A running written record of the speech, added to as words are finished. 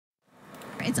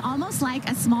It's almost like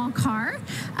a small car.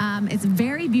 It's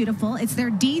very beautiful. It's their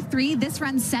D3. This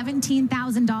runs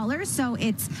 $17,000. So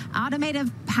it's automated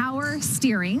power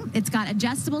steering. It's got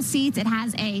adjustable seats. It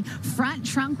has a front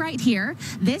trunk right here.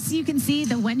 This, you can see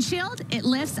the windshield. It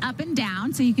lifts up and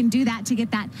down. So you can do that to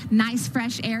get that nice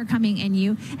fresh air coming in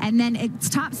you. And then its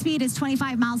top speed is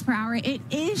 25 miles per hour. It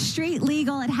is street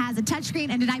legal. It has a touchscreen.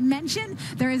 And did I mention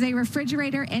there is a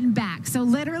refrigerator in back? So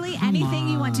literally anything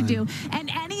you want to do.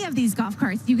 And any of these golf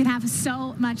carts, you can have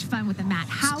so much fun with them, Matt.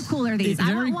 How cool are these?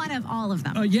 I want one of all of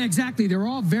them. Yeah, exactly. They're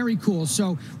all very cool.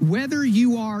 So whether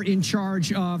you are in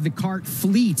charge of the cart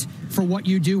fleet for what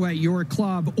you do at your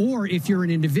club, or if you're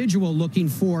an individual looking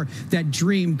for that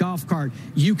dream golf cart,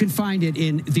 you can find it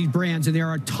in these brands. And there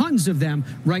are tons of them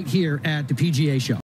right here at the PGA show.